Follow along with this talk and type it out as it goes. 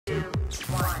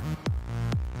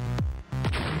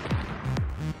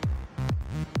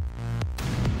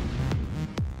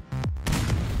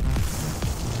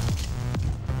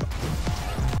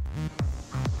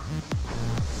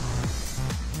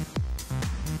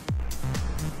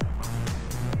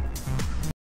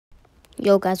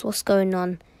Yo guys, what's going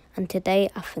on? And today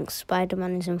I think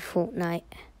Spider-Man is in Fortnite,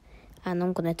 and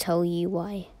I'm gonna tell you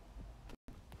why.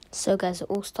 So guys, it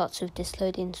all starts with this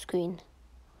loading screen.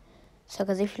 So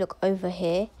guys, if you look over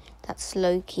here, that's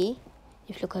Loki.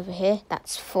 If you look over here,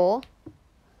 that's Thor.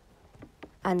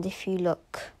 And if you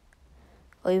look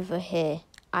over here,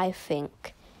 I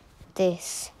think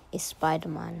this is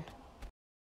Spider-Man.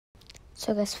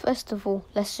 So guys, first of all,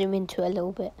 let's zoom into it a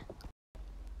little bit.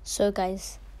 So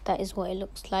guys, that is what it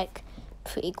looks like.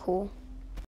 Pretty cool.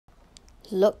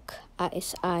 Look at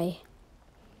its eye.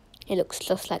 It looks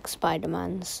just like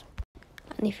Spider-Man's.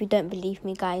 And if you don't believe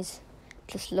me guys,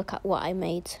 just look at what I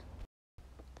made.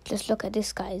 Just look at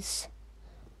this guys.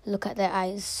 Look at their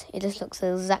eyes. It just looks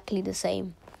exactly the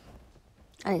same.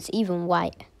 And it's even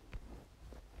white.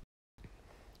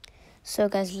 So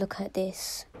guys, look at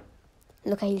this.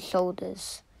 Look at his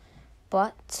shoulders.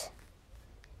 But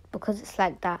because it's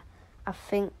like that, I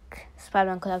think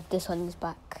Spider-Man could have this on his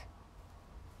back.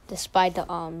 The spider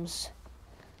arms.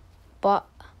 But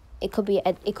it could be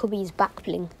his back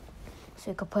bling. So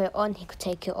he could put it on, he could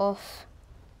take it off.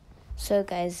 So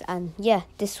guys, and yeah,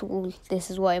 this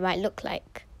is what it might look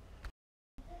like.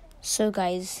 So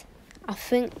guys, I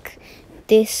think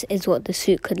this is what the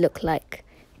suit could look like.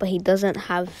 But he doesn't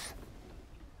have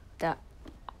the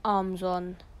arms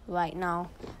on right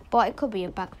now. But it could be a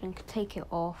back bling, could take it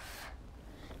off.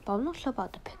 But I'm not sure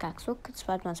about the pickaxe. What could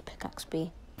Spider-Man's pickaxe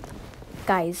be?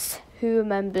 Guys, who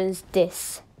remembers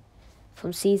this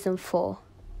from season 4?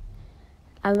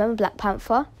 I remember Black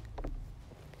Panther.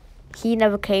 He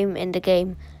never came in the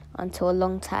game until a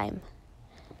long time.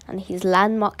 And his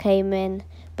landmark came in,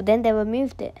 but then they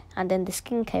removed it. And then the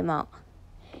skin came out.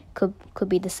 Could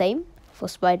be the same for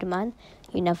Spider-Man.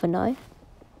 You never know.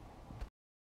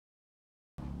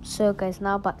 So guys,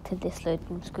 now back to this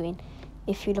loading screen.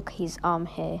 If you look at his arm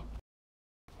here,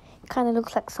 it kind of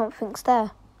looks like something's there.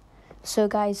 So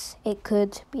guys, it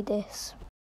could be this.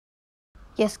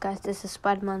 Yes guys, this is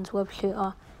Spider-Man's web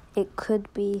shooter. It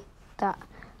could be that.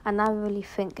 And I really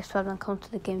think if Spider-Man comes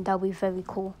to the game, that'll be very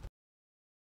cool.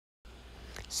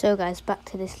 So guys, back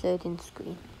to this loading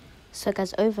screen. So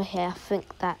guys, over here, I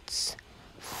think that's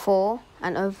Thor.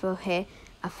 And over here,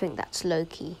 I think that's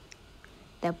Loki.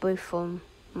 They're both from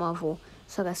Marvel.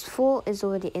 So guys, Thor is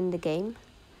already in the game,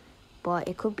 but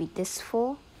it could be this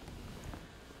Thor,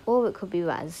 or it could be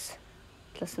Raz,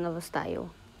 just another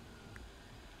style.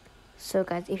 So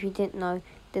guys, if you didn't know,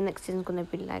 the next season is going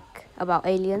to be like about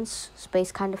aliens,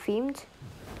 space kind of themed.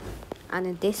 And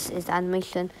then this is the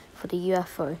animation for the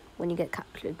UFO when you get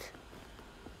captured.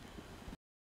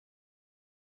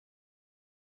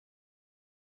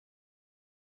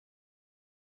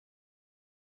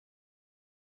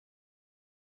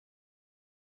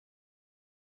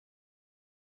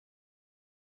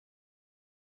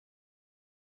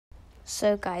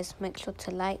 So guys, make sure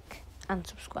to like and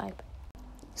subscribe.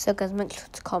 So guys, make sure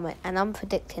to comment. And I'm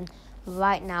predicting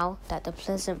right now that the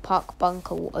Pleasant Park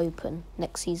bunker will open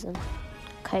next season.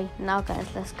 Okay, now guys,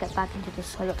 let's get back into the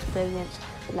solo experience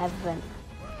live event.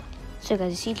 So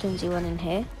guys, you see Lindsay running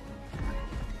here.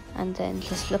 And then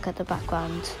just look at the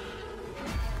background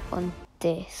on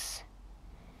this.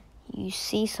 You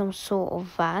see some sort of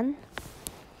van.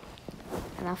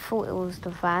 And I thought it was the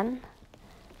van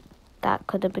that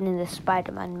could have been in the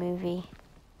Spider-Man movie.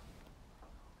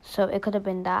 So it could have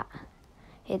been that.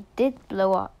 It did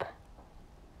blow up.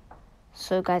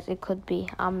 So guys, it could be.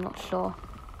 I'm not sure.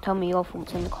 Tell me your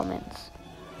thoughts in the comments.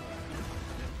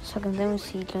 So then we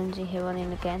see Lindsay here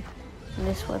running again. And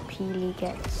this is where Peely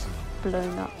gets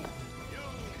blown up.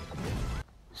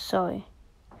 So,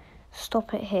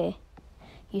 stop it here.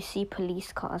 You see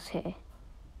police cars here.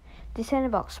 This ain't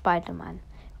about Spider-Man.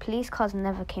 Police cars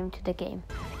never came to the game.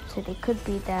 So they could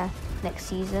be there next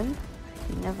season.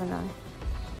 You never know.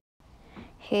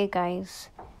 Here guys,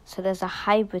 so there's a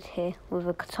hybrid here with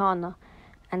a katana,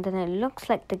 and then it looks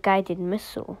like the guided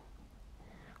missile,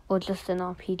 or just an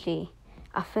RPG.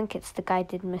 I think it's the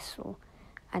guided missile,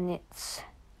 and it's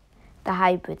the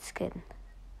hybrid skin,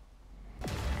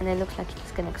 and it looks like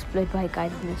it's gonna explode by a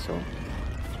guided missile.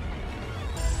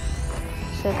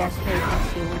 So guys, here you can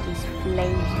see all these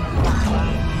flames in the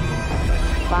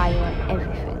background, fire and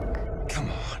everything. Come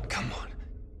on.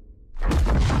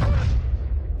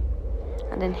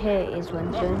 And then here is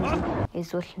when Jonesy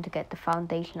is rushing to get the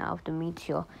foundation out of the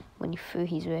meteor when he threw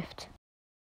his rift.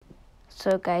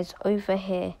 So guys, over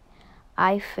here,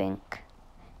 I think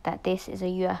that this is a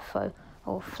UFO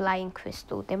or flying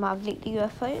crystal. They might have leaked the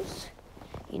UFOs.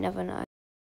 You never know.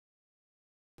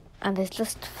 And there's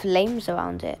just flames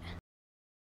around it.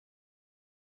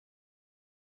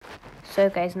 So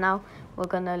guys, now we're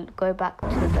gonna go back to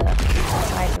the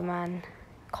Spider-Man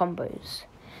combos.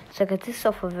 So guys, this is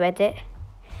off of Reddit.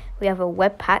 We have a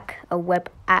web pack, a web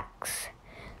axe.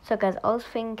 So guys, I was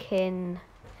thinking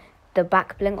the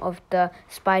back bling of the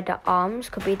spider arms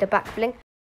could be the back bling.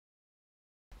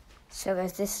 So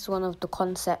guys, this is one of the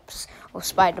concepts of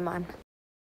Spider-Man.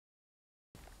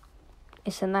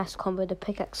 It's a nice combo. The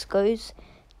pickaxe goes.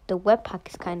 The web pack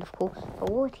is kind of cool. But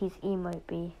what would his emote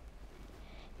be?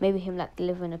 Maybe him like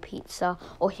delivering a pizza,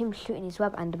 or him shooting his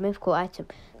web, and the mythical item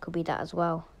could be that as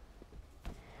well.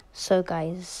 So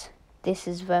guys, this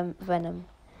is Venom.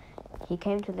 He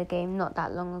came to the game not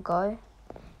that long ago.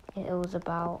 It was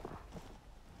about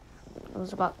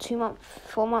 2 months,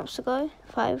 4 months ago,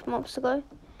 5 months ago,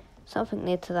 something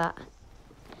near to that.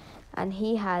 And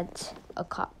he had a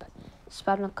cup.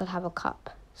 Spider-Man could have a cup.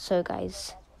 So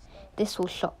guys, this will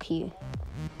shock you.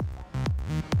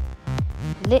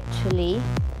 Literally,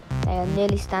 they are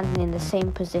nearly standing in the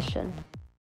same position.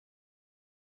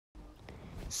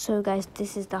 So guys,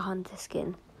 this is the Hunter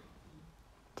skin.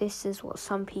 This is what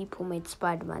some people made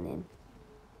Spider-Man in.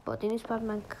 But the new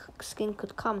Spider-Man skin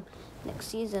could come next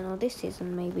season or this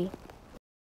season maybe.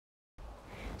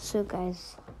 So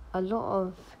guys, a lot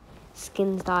of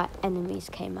skins that are enemies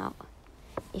came out.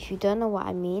 If you don't know what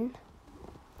I mean,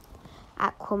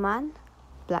 Aquaman,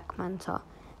 Black Manta,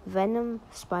 Venom,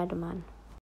 Spider-Man.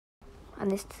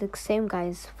 And it's the same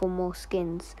guys for more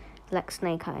skins, like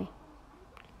Snake Eye.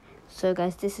 So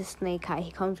guys, this is Snake Eye.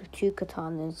 He comes with 2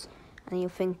 katanas. And you're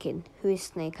thinking, who is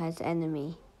Snake Eye's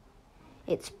enemy?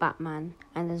 It's Batman.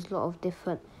 And there's a lot of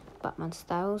different Batman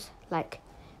styles, like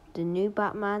the new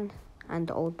Batman and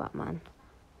the old Batman.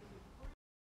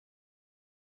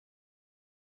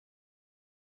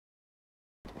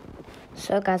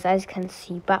 So guys, as you can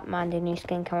see, Batman, the new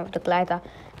skin, came out with the glider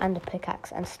and the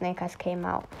pickaxe, and Snake Eyes came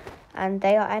out. And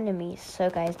they are enemies, so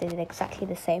guys, they did exactly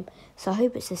the same. So I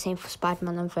hope it's the same for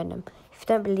Spider-Man and Venom. If you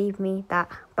don't believe me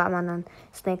that Batman and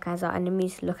Snake Eyes are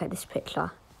enemies, look at this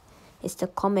picture. It's the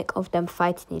comic of them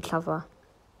fighting each other.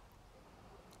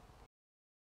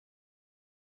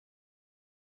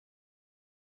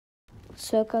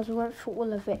 So guys, we went through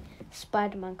all of it.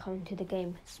 Spider-Man coming to the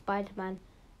game. Spider-Man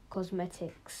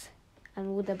cosmetics.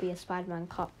 And will there be a Spider-Man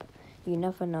cup? You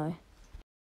never know.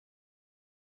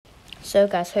 So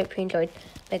guys, hope you enjoyed.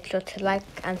 Make sure to like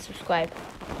and subscribe.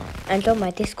 And join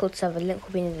my Discord server, link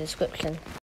will be in the description.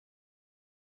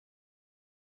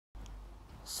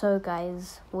 So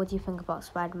guys, what do you think about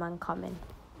Spider-Man coming?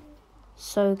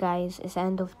 So guys, it's the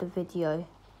end of the video.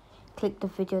 Click the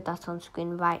video that's on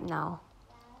screen right now.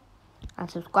 And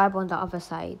subscribe on the other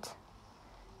side.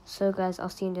 So guys, I'll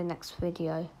see you in the next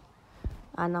video.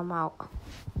 And I'm out.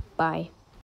 Bye.